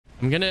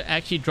I'm going to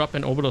actually drop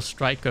an orbital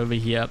strike over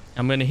here.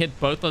 I'm going to hit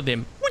both of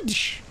them.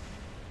 Whoosh!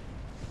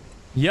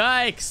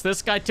 Yikes,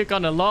 this guy took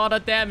on a lot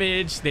of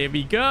damage. There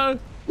we go.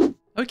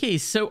 Okay,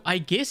 so I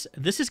guess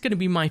this is going to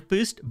be my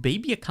first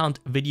baby account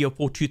video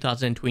for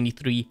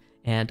 2023.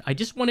 And I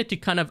just wanted to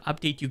kind of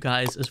update you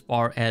guys as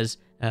far as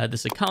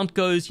this account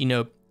goes. You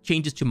know,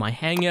 changes to my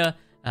hangar,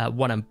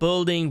 what I'm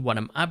building, what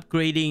I'm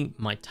upgrading,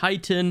 my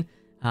Titan.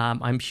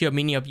 I'm sure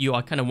many of you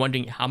are kind of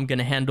wondering how I'm going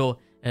to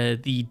handle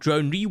the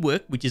drone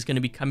rework, which is going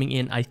to be coming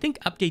in, I think,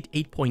 update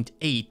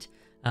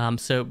 8.8.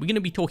 So we're going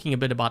to be talking a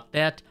bit about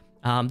that.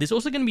 There's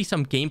also going to be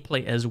some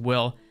gameplay as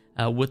well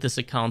with this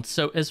account.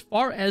 So as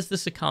far as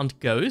this account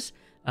goes,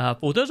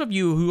 for those of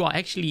you who are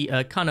actually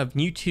kind of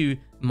new to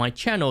my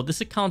channel,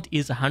 this account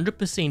is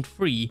 100%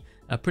 free.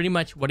 Pretty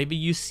much whatever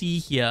you see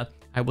here,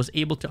 I was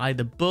able to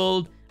either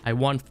build, I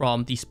won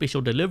from the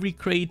special delivery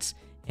crates,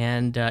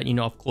 and you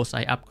know, of course,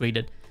 I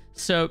upgraded.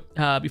 So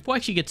before I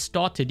actually get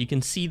started, you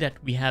can see that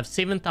we have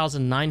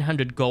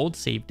 7,900 gold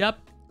saved up,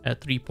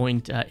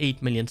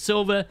 3.8 million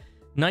silver,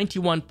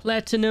 91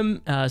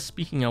 platinum.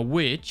 Speaking of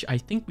which, I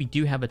think we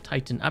do have a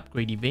Titan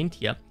upgrade event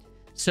here.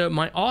 So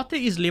my Arthur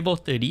is level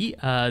 30.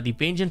 The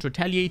Vengeance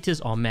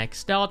Retaliators are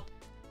maxed out.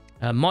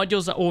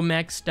 Modules are all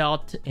maxed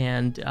out.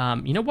 And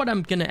you know what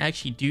I'm going to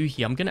actually do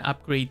here? I'm going to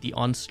upgrade the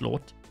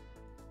Onslaught.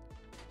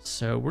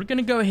 So we're going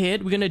to go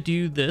ahead. We're going to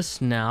do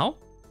this now.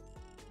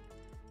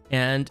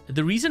 And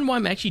the reason why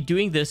I'm actually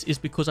doing this is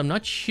because I'm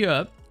not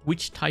sure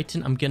which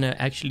Titan I'm going to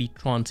actually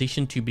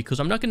transition to, because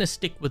I'm not going to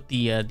stick with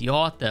the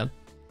Arthur.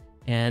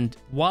 And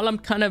while I'm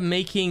kind of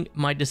making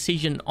my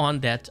decision on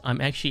that, I'm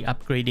actually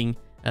upgrading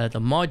the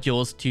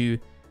modules to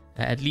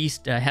at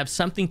least have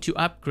something to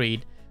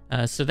upgrade.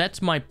 So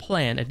that's my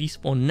plan, at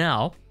least for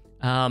now.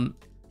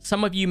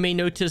 Some of you may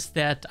notice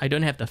that I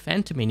don't have the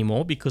Phantom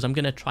anymore because I'm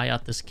going to try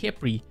out this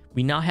Khepri.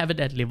 We now have it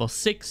at level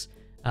 6.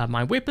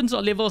 My weapons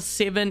are level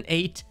 7,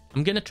 8.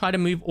 I'm going to try to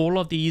move all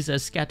of these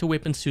scatter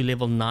weapons to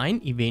level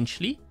 9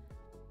 eventually.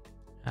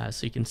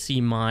 So you can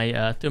see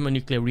my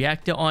thermonuclear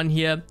reactor on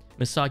here.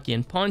 Misaki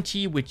and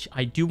Ponchi, which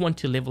I do want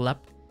to level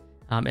up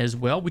as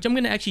well, which I'm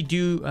going to actually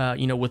do,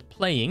 you know, with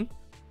playing.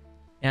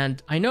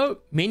 And I know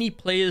many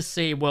players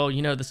say, well,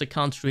 you know, this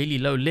account's really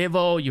low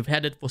level. You've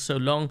had it for so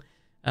long.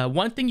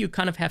 One thing you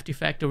kind of have to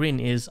factor in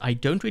is I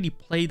don't really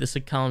play this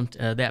account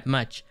that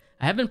much.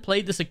 I haven't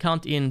played this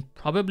account in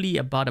probably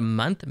about a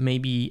month,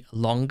 maybe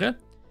longer.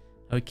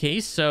 Okay,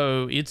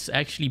 so it's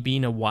actually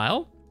been a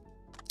while.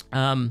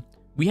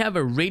 We have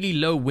a really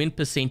low win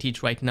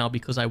percentage right now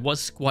because I was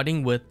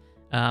squadding with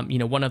you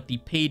know, one of the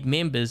paid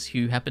members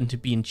who happened to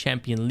be in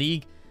Champion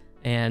League.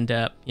 And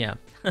yeah,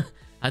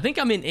 I think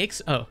I'm in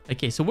oh,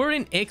 okay, so we're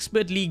in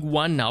Expert League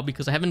 1 now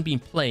because I haven't been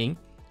playing.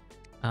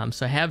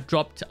 So I have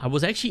dropped, I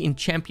was actually in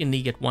Champion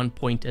League at one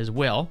point as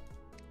well.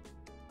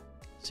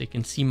 So you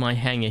can see my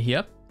hangar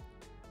here.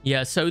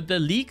 Yeah, so the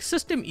league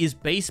system is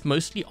based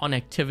mostly on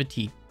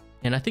activity.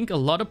 And I think a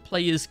lot of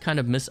players kind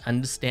of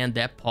misunderstand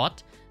that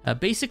part.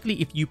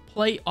 Basically, if you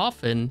play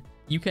often,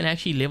 you can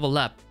actually level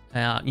up.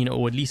 You know,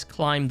 or at least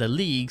climb the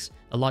leagues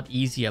a lot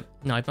easier.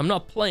 Now, if I'm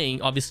not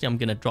playing, obviously I'm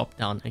going to drop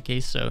down. Okay,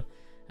 so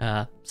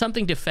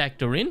something to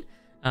factor in.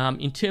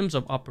 In terms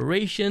of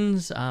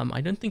operations,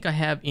 I don't think I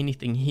have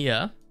anything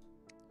here.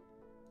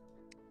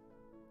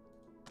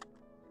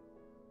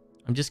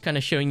 I'm just kind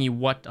of showing you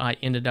what I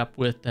ended up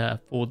with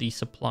for the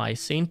supply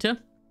center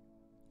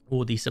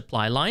or the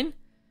supply line.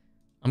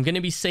 I'm going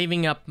to be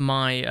saving up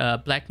my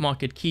black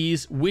market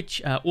keys,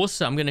 which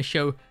also I'm going to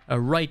show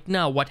right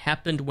now what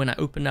happened when I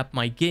opened up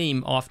my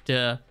game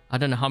after I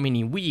don't know how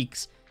many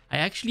weeks. I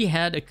actually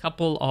had a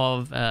couple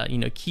of you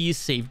know, keys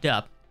saved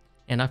up,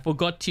 and I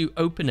forgot to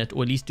open it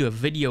or at least do a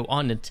video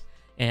on it.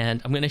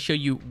 And I'm going to show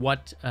you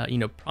what you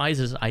know,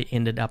 prizes I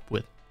ended up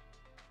with.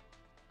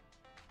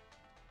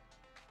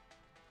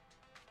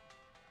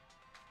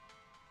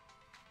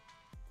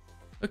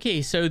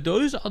 Okay, so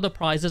those are the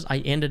prizes I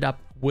ended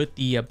up with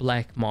the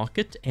black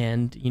market.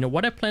 And you know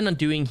what I plan on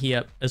doing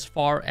here as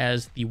far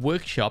as the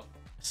workshop.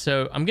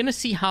 So I'm going to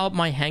see how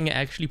my hangar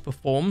actually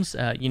performs,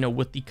 you know,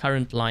 with the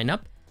current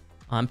lineup.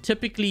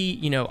 Typically,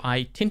 you know,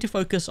 I tend to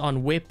focus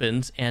on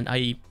weapons and I,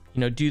 you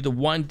know, do the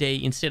 1 day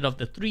instead of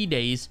the 3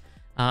 days.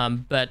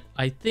 But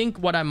I think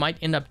what I might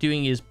end up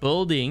doing is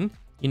building,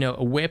 you know,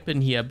 a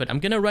weapon here. But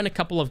I'm going to run a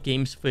couple of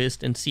games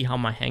first and see how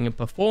my hangar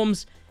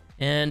performs.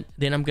 And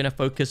then I'm going to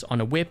focus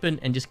on a weapon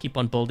and just keep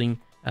on building,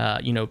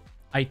 you know,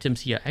 items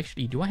here.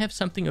 Actually, do I have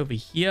something over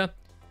here?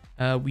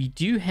 We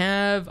do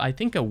have, I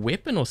think, a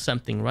weapon or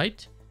something,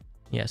 right?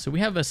 Yeah, so we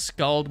have a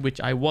skull,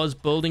 which I was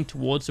building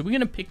towards. So we're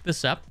going to pick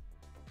this up.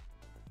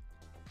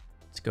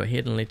 Let's go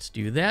ahead and let's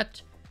do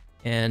that.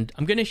 And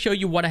I'm going to show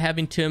you what I have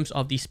in terms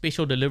of the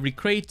special delivery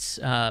crates.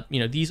 You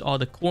know, these are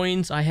the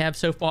coins I have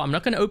so far. I'm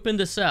not going to open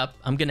this up.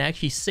 I'm going to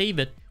actually save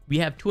it. We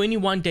have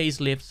 21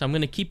 days left. So I'm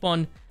going to keep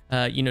on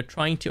you know,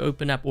 trying to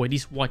open up or at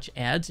least watch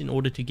ads in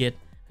order to get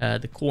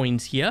the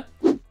coins here.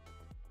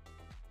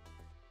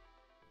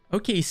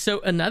 Okay,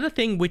 so another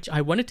thing which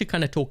I wanted to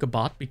kind of talk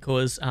about,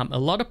 because a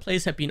lot of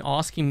players have been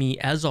asking me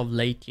as of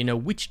late, you know,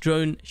 which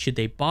drone should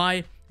they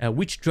buy?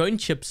 which drone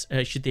chips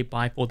should they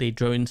buy for their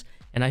drones.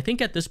 And I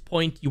think at this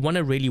point you want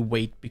to really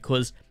wait,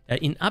 because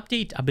in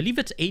update, I believe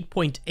it's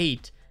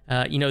 8.8,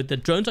 you know, the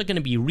drones are going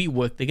to be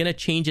reworked. They're going to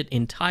change it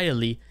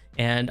entirely,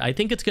 and I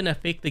think it's going to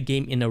affect the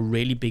game in a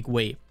really big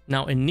way.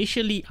 Now,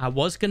 initially, I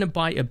was going to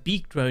buy a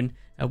beak drone,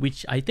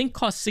 which I think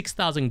costs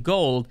 6,000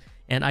 gold,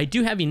 and I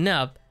do have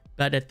enough,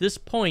 but at this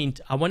point,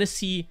 I want to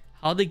see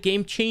how the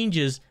game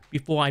changes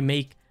before I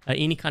make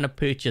any kind of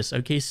purchase.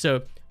 Okay,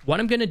 so what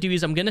I'm going to do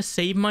is I'm going to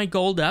save my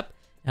gold up,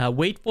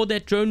 wait for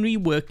that drone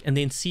rework, and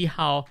then see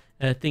how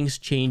things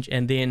change,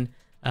 and then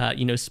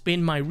you know,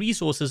 spend my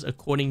resources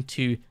according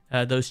to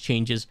those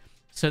changes.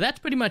 So that's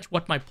pretty much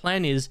what my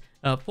plan is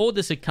for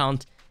this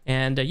account.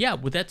 And yeah,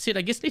 with that said,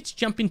 I guess let's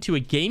jump into a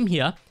game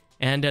here,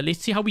 and let's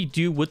see how we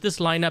do with this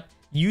lineup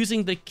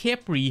using the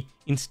Khepri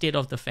instead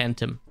of the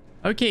Phantom.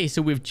 Okay,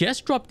 so we've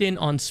just dropped in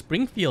on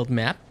Springfield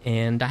map,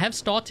 and I have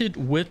started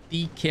with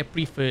the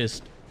Khepri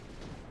first.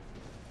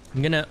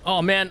 I'm gonna...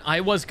 Oh man,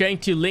 I was going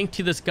to link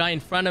to this guy in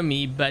front of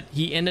me, but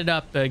he ended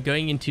up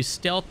going into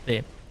stealth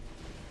there.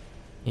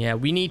 Yeah,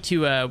 we need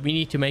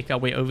to make our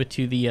way over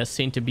to the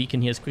center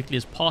beacon here as quickly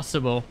as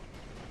possible.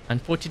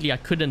 Unfortunately, I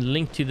couldn't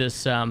link to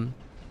this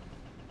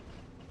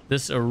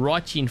this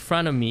Orochi in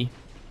front of me.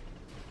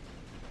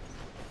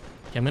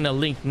 Okay, I'm gonna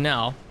link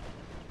now.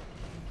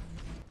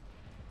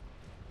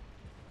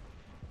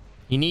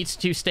 He needs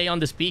to stay on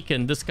this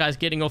beacon. This guy's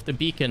getting off the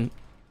beacon.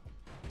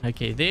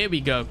 Okay, there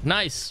we go.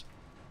 Nice.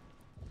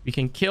 We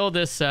can kill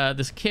this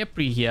this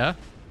Khepri here.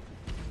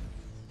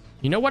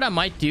 You know what I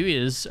might do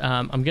is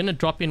I'm gonna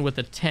drop in with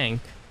a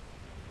tank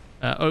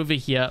over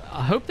here.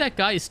 I hope that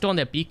guy is still on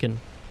that beacon.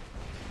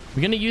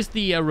 We're gonna use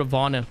the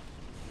Ravana.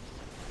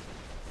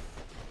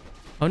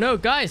 Oh no,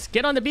 guys,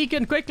 get on the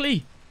beacon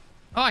quickly!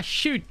 Oh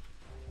shoot!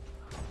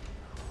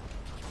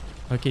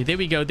 Okay, there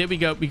we go, there we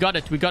go. We got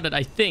it,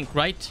 I think,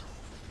 right?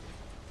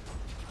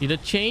 Did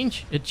it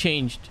change? It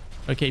changed.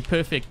 Okay,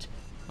 perfect.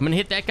 I'm gonna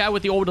hit that guy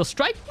with the orbital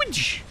strike.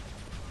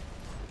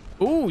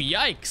 Oh,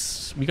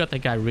 yikes! We got that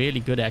guy really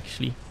good,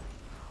 actually.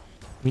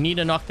 We need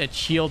to knock that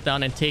shield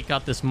down and take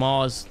out this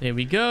Mars. There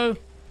we go.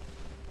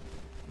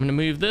 I'm going to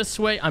move this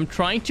way. I'm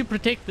trying to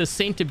protect the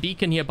center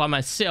beacon here by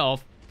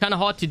myself. Kind of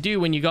hard to do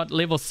when you got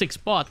level 6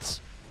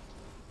 bots.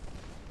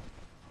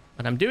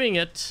 But I'm doing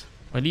it,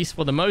 or at least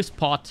for the most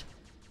part.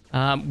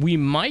 We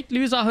might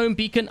lose our home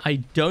beacon. I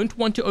don't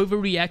want to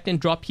overreact and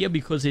drop here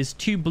because there's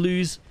 2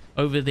 blues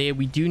over there.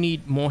 We do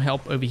need more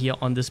help over here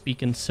on this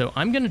beacon. So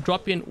I'm going to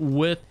drop in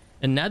with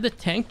another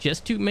tank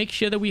just to make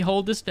sure that we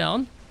hold this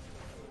down.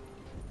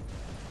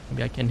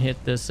 Maybe I can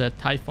hit this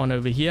Typhon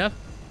over here.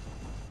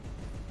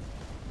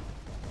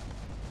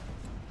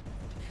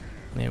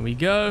 There we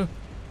go.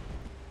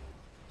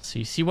 So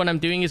you see what I'm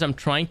doing is I'm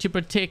trying to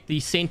protect the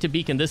center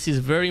beacon. This is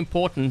very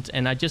important,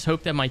 and I just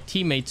hope that my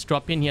teammates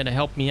drop in here to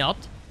help me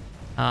out.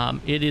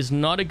 It is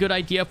not a good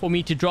idea for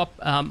me to drop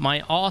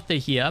my Arthur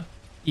here,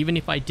 even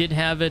if I did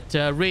have it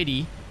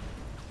ready,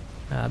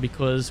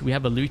 because we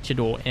have a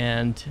Luchador,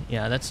 and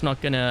yeah, it's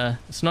not gonna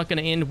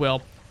end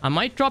well. I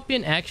might drop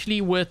in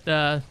actually with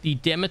the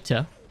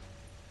Demeter.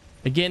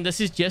 Again, this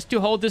is just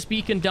to hold this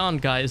beacon down,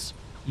 guys.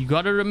 You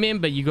gotta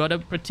remember, you gotta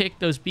protect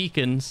those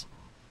beacons.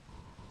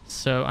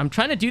 So I'm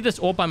trying to do this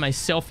all by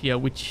myself here,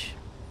 which...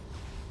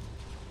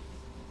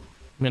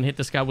 I'm gonna hit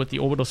this guy with the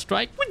orbital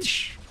strike.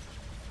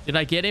 Did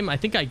I get him? I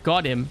think I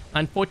got him.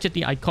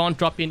 Unfortunately, I can't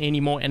drop in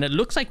anymore, and it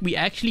looks like we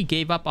actually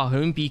gave up our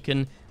home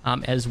beacon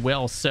as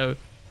well. So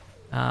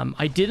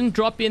I didn't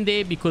drop in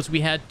there because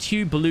we had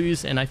 2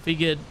 blues, and I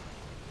figured,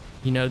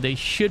 you know, they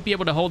should be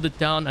able to hold it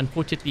down.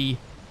 Unfortunately,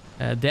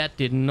 that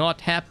did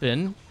not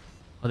happen.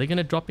 Are they going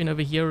to drop in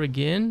over here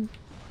again?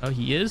 Oh,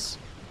 he is.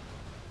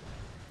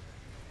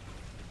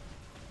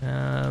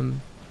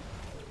 I'm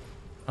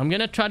going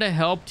to try to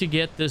help to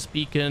get this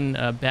beacon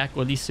back,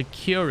 or at least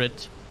secure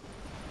it.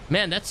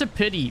 Man, that's a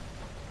pity.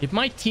 If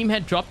my team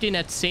had dropped in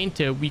at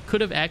center, we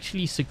could have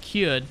actually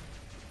secured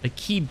a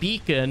key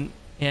beacon.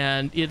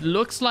 And it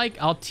looks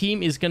like our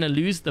team is going to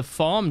lose the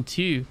farm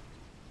too.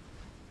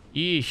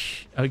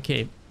 Yeesh.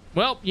 Okay.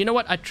 Well, you know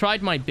what? I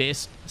tried my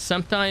best.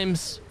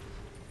 Sometimes,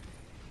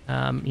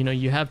 you know,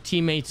 you have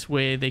teammates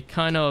where they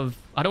kind of...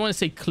 I don't want to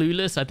say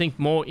clueless. I think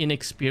more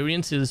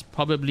inexperienced is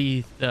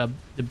probably the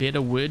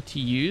better word to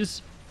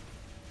use.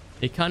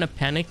 They kind of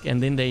panic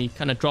and then they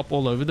kind of drop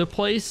all over the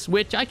place,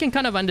 which I can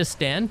kind of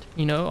understand.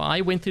 You know,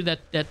 I went through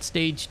that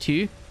stage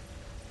too.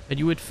 But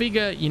you would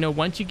figure, you know,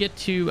 once you get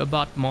to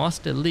about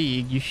Master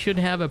League, you should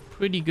have a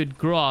pretty good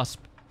grasp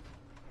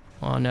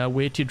on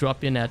where to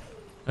drop in at.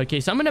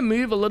 Okay, so I'm going to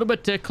move a little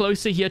bit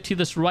closer here to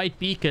this right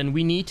beacon.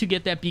 We need to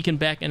get that beacon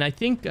back. And I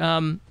think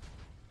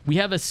we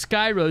have a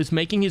Skyrose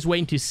making his way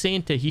into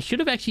center. He should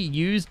have actually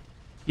used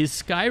his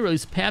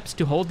Skyrose perhaps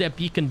to hold that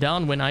beacon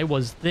down when I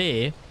was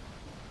there.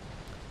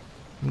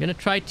 I'm going to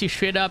try to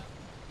shred up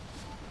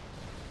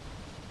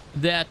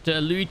that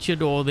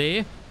Luchador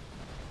there.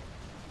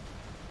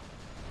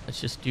 Let's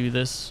just do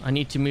this. I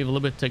need to move a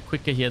little bit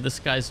quicker here. This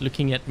guy's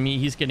looking at me.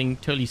 He's getting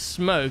totally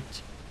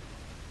smoked.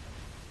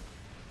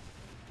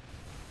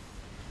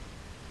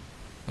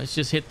 Let's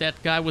just hit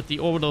that guy with the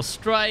orbital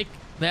strike.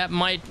 That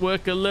might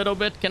work a little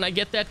bit. Can I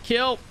get that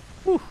kill?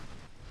 Whew.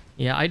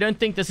 Yeah, I don't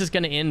think this is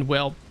going to end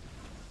well.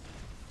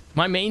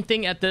 My main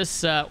thing at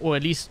this, or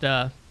at least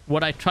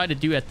what I try to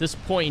do at this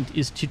point,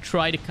 is to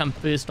try to come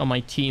first on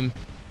my team.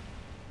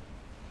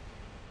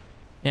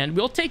 And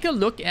we'll take a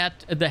look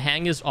at the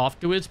hangars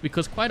afterwards,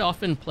 because quite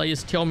often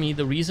players tell me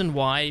the reason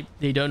why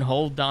they don't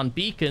hold down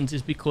beacons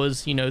is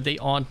because, you know, they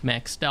aren't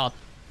maxed out.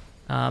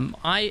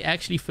 I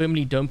actually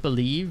firmly don't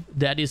believe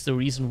that is the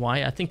reason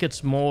why. I think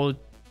it's more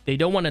they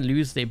don't want to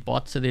lose their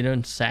bot, so they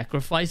don't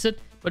sacrifice it.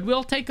 But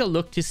we'll take a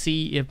look to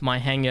see if my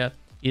hangar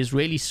is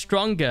really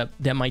stronger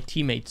than my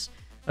teammates.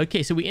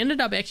 Okay, so we ended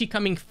up actually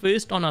coming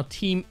first on our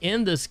team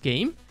in this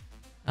game.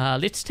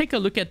 Let's take a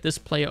look at this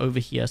player over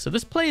here. So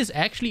this player is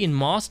actually in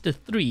Master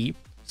 3.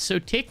 So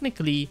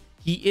technically,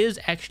 he is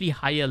actually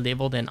higher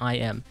level than I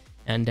am.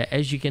 And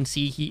as you can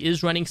see, he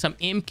is running some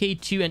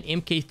MK2 and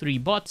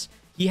MK3 bots.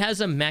 He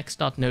has a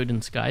maxed out node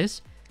in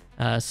skies.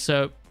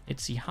 So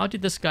let's see, how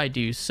did this guy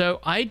do? So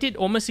I did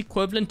almost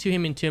equivalent to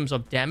him in terms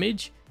of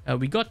damage.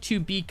 We got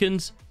 2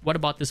 beacons. What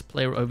about this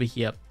player over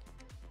here?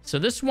 So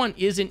this one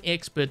is in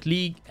Expert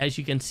League. As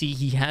you can see,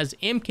 he has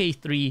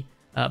MK3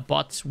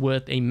 bots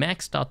with a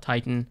maxed out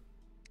Titan.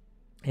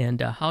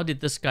 And how did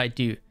this guy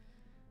do?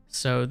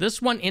 So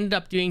this one ended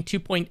up doing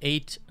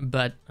 2.8,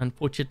 but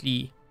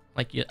unfortunately,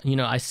 like you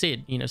know, I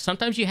said, you know,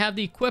 sometimes you have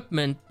the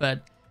equipment,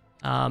 but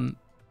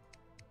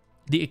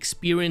the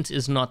experience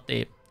is not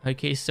there.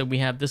 Okay, so we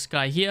have this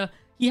guy here.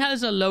 He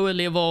has a lower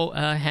level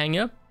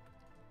hangar.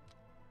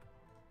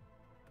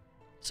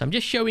 So I'm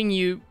just showing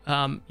you,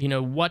 you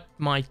know, what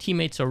my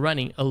teammates are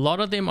running. A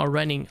lot of them are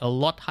running a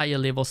lot higher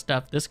level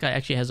stuff. This guy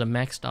actually has a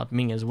maxed out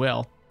Ming as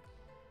well.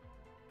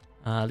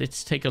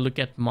 Let's take a look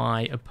at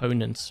my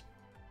opponents.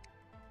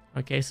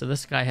 Okay, so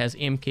this guy has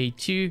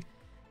MK2.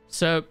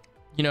 So,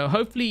 you know,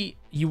 hopefully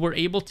you were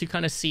able to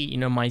kind of see, you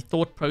know, my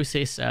thought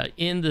process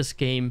in this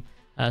game.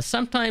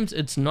 Sometimes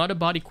it's not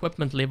about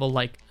equipment level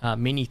like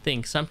many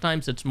think.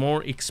 Sometimes it's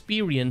more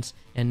experience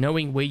and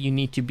knowing where you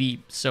need to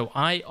be. So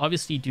I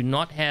obviously do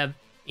not have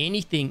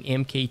anything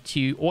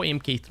MK2 or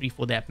MK3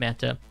 for that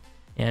matter.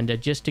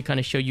 And just to kind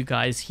of show you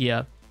guys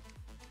here,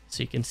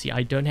 so you can see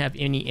I don't have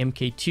any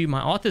MK2. My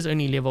Arthur's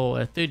only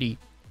level 30,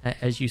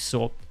 as you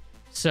saw.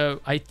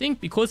 So I think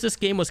because this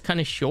game was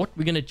kind of short,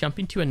 we're going to jump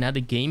into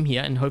another game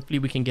here and hopefully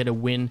we can get a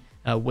win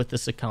with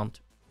this account.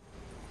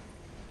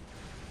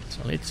 So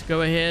let's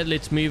go ahead,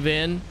 let's move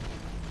in.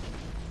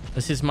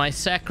 This is my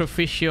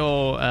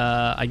sacrificial,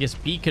 I guess,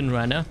 beacon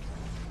runner.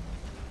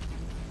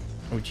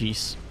 Oh,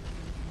 jeez.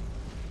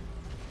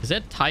 Is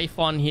that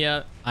Typhon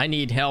here? I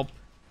need help.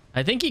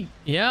 I think he,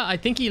 yeah, I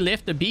think he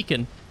left the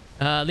beacon.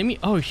 Let me,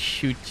 oh,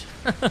 shoot.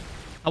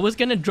 I was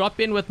going to drop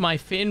in with my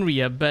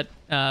Fenrir, but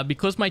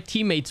because my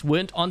teammates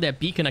weren't on that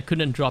beacon, I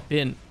couldn't drop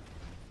in.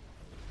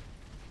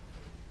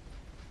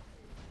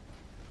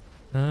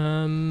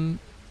 I'm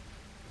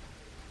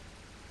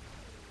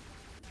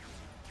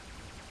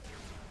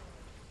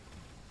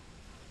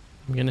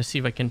going to see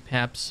if I can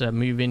perhaps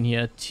move in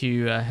here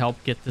to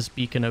help get this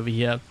beacon over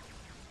here.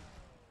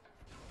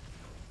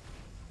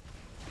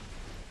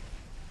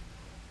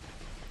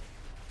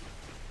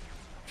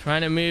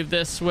 Trying to move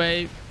this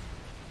way.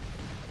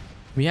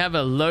 We have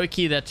a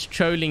Loki that's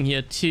trolling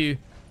here too.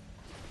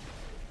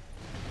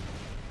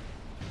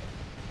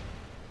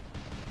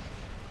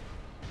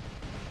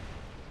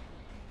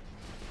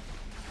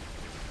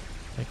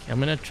 Okay, I'm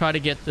going to try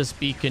to get this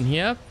beacon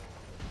here.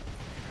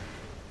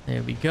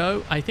 There we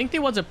go. I think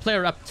there was a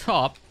player up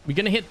top. We're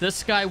going to hit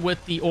this guy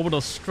with the orbital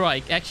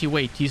strike. Actually,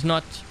 wait, he's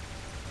not...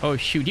 Oh,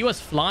 shoot, he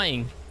was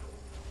flying.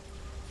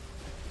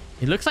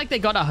 It looks like they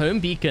got a home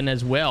beacon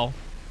as well.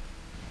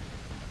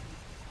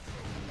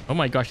 Oh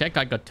my gosh, that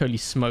guy got totally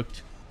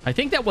smoked. I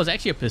think that was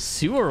actually a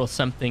pursuer or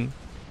something.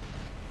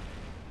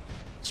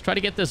 Let's try to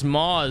get this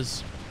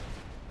Mars.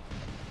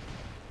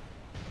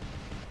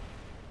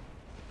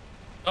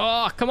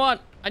 Oh, come on.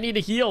 I need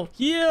to heal.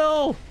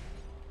 Heal!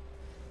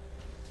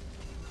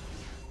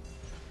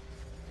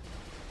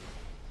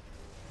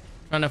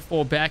 Trying to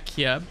fall back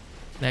here.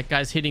 That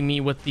guy's hitting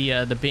me with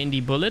the bendy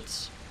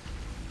bullets.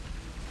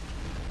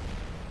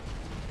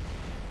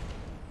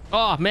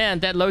 Oh, man,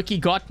 that Loki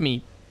got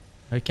me.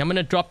 Okay, I'm going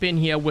to drop in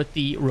here with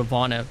the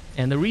Ravana.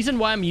 And the reason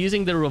why I'm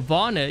using the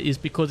Ravana is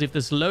because if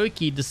this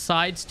Loki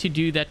decides to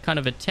do that kind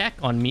of attack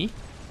on me,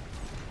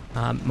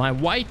 my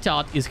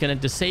whiteout is going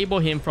to disable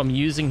him from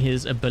using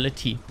his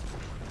ability.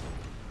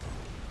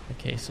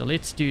 Okay, so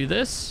let's do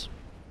this.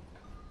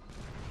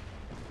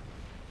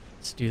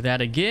 Let's do that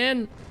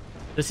again.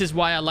 This is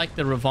why I like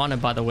the Ravana,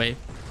 by the way.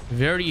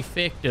 Very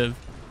effective.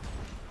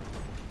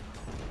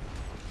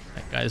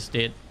 That guy's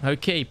dead.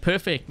 Okay,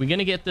 perfect. We're going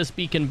to get this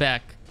beacon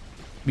back.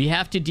 We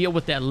have to deal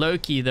with that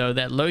Loki, though.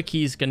 That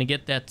Loki is going to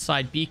get that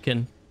side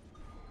beacon.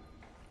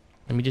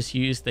 Let me just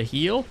use the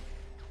heal.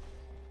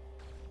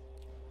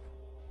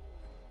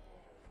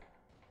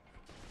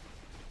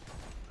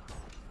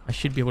 I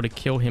should be able to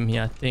kill him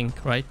here, I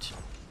think, right?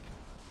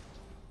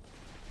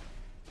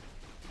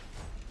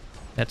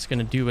 That's going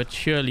to do it,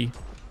 surely.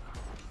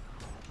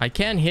 I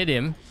can hit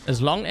him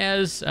as long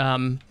as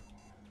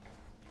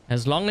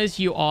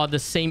you are the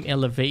same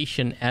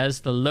elevation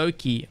as the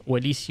Loki, or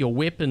at least your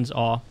weapons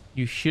are.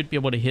 You should be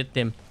able to hit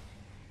them.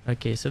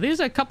 Okay, so there's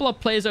a couple of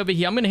players over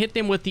here. I'm going to hit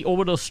them with the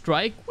orbital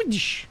strike.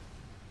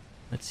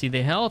 Let's see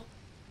their health.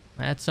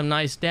 That's some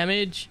nice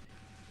damage.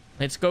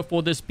 Let's go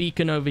for this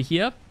beacon over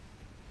here.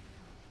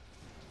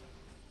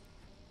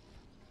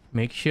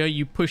 Make sure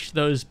you push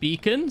those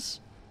beacons.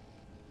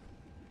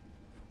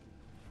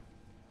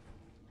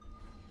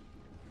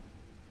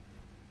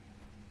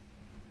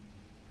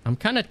 I'm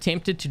kind of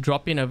tempted to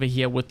drop in over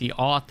here with the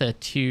Arthur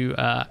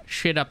to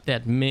shred up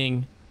that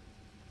Ming.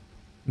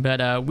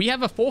 But we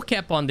have a 4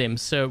 cap on them,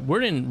 so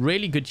we're in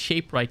really good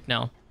shape right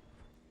now.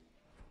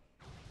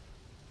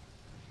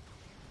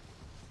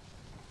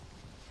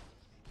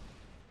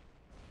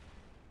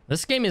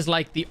 This game is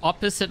like the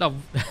opposite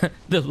of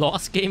the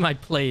last game I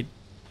played.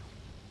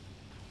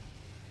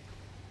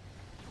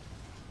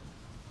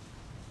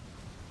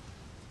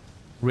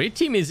 Red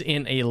team is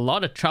in a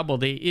lot of trouble.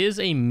 There is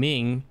a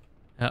Ming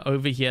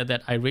over here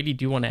that I really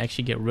do want to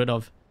actually get rid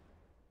of.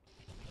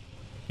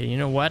 Okay, you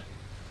know what?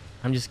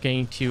 I'm just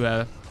going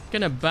to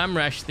bum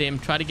rush them,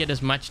 try to get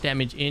as much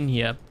damage in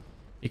here,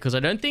 because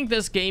I don't think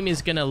this game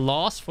is gonna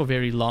last for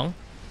very long.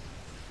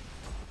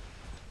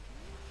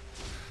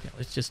 Okay,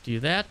 let's just do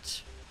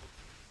that.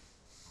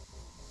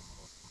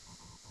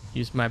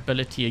 Use my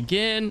ability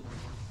again.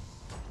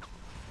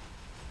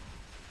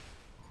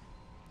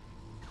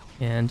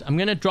 And I'm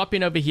gonna drop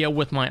in over here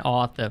with my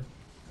Arthur.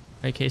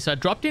 Okay, so I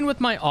dropped in with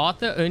my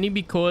Arthur only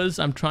because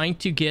I'm trying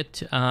to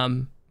get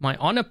my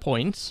honor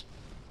points.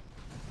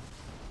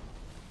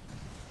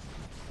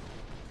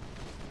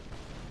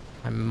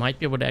 I might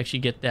be able to actually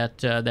get that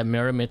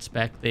Meromets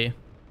back there.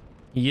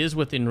 He is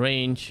within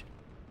range.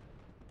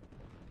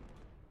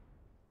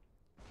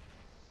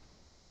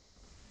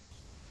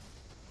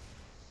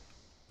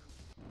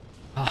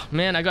 Oh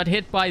man, I got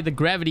hit by the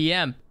gravity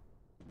amp.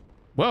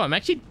 Whoa, I'm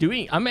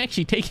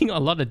actually taking a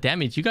lot of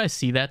damage. You guys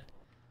see that?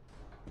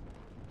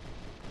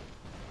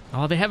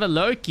 Oh, they have a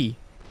Loki.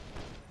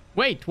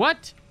 Wait,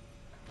 what?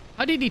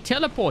 How did he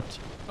teleport?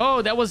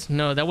 Oh, that was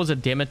a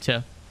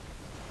Demeter.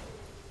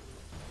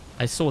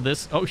 I saw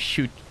this. Oh,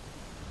 shoot.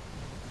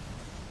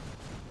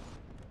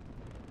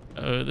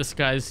 Oh, this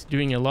guy's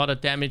doing a lot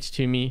of damage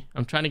to me.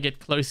 I'm trying to get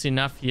close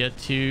enough here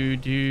to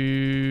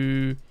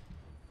do...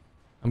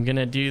 I'm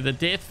gonna do the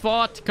death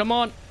fart. Come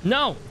on.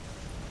 No!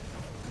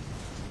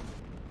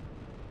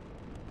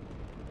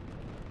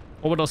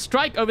 Orbital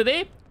strike over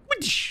there.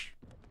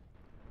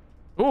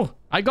 Oh,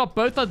 I got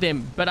both of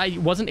them, but I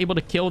wasn't able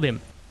to kill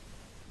them.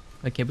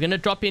 Okay, we're gonna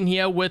drop in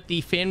here with the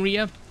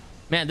Fenrir.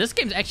 Man, this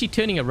game's actually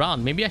turning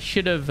around. Maybe I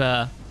should have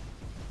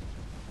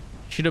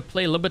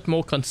played a little bit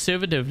more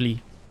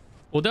conservatively.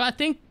 Although I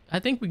think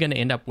we're gonna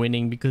end up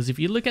winning, because if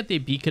you look at their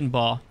beacon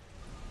bar,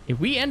 if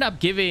we end up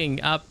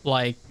giving up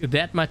like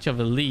that much of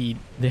a lead,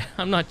 then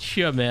I'm not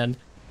sure, man.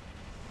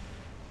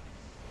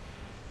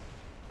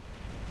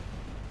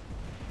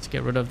 Let's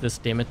get rid of this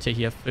Demeter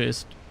here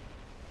first.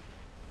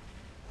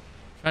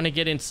 Trying to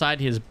get inside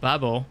his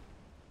bubble.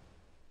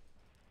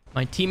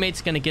 My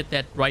teammate's going to get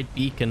that right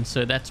beacon,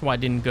 so that's why I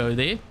didn't go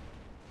there.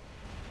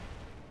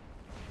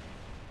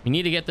 We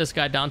need to get this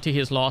guy down to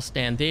his last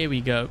stand. There we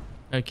go.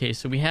 Okay,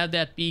 so we have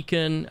that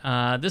beacon.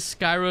 This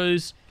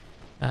Skyros,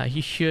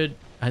 he should...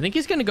 I think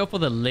he's going to go for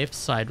the left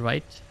side,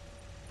 right?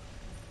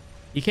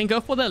 He can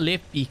go for the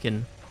left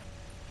beacon.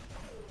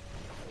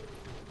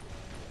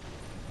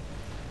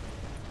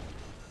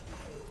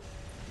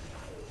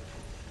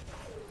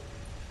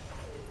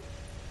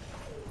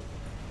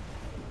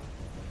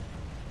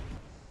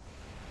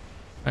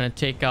 I'm going to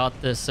take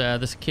out this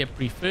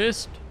Khepri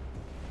first.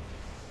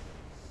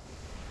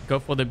 Go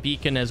for the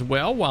beacon as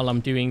well while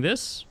I'm doing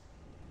this.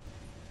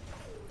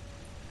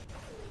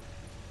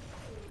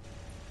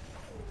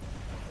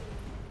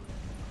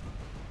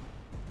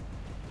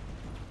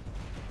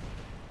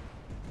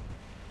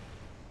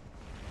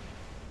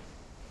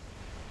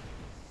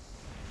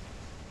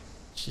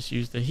 Let's just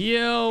use the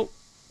heal.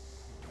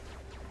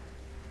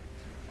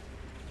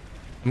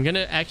 I'm going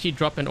to actually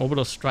drop an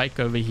orbital strike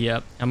over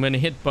here. I'm going to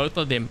hit both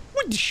of them.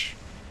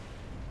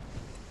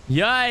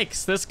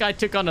 Yikes, this guy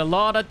took on a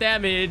lot of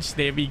damage.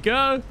 There we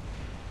go.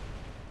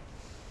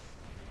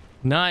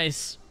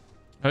 Nice.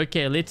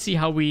 Okay, let's see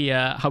how we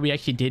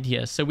actually did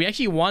here. So we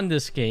actually won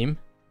this game.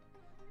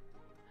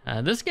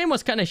 This game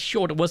was kind of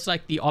short. It was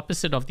like the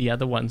opposite of the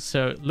other one.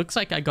 So it looks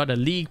like I got a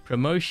league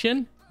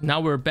promotion. Now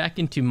we're back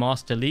into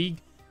Master League.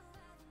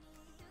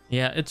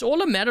 Yeah, it's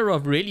all a matter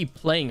of really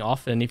playing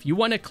often. If you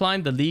want to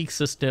climb the league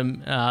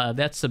system,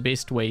 that's the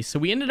best way. So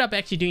we ended up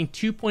actually doing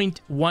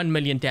 2.1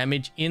 million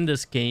damage in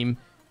this game.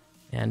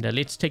 And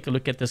let's take a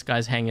look at this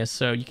guy's hangar.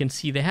 So you can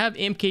see they have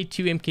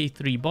MK2,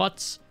 MK3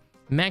 bots,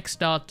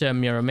 maxed out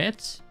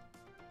Meromets.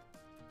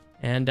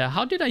 And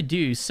how did I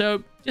do?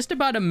 So just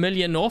about 1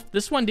 million off.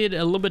 This one did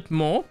a little bit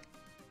more.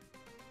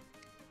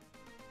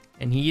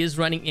 And he is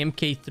running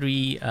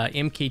MK3,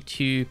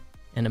 MK2,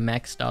 and a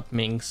maxed out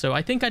Ming. So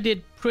I think I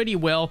did pretty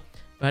well.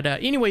 But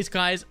anyways,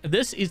 guys,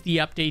 this is the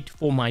update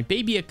for my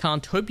baby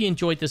account. Hope you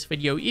enjoyed this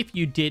video. If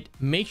you did,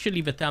 make sure to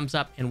leave a thumbs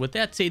up. And with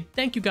that said,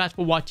 thank you guys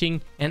for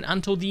watching. And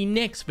until the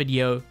next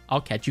video,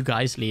 I'll catch you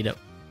guys later.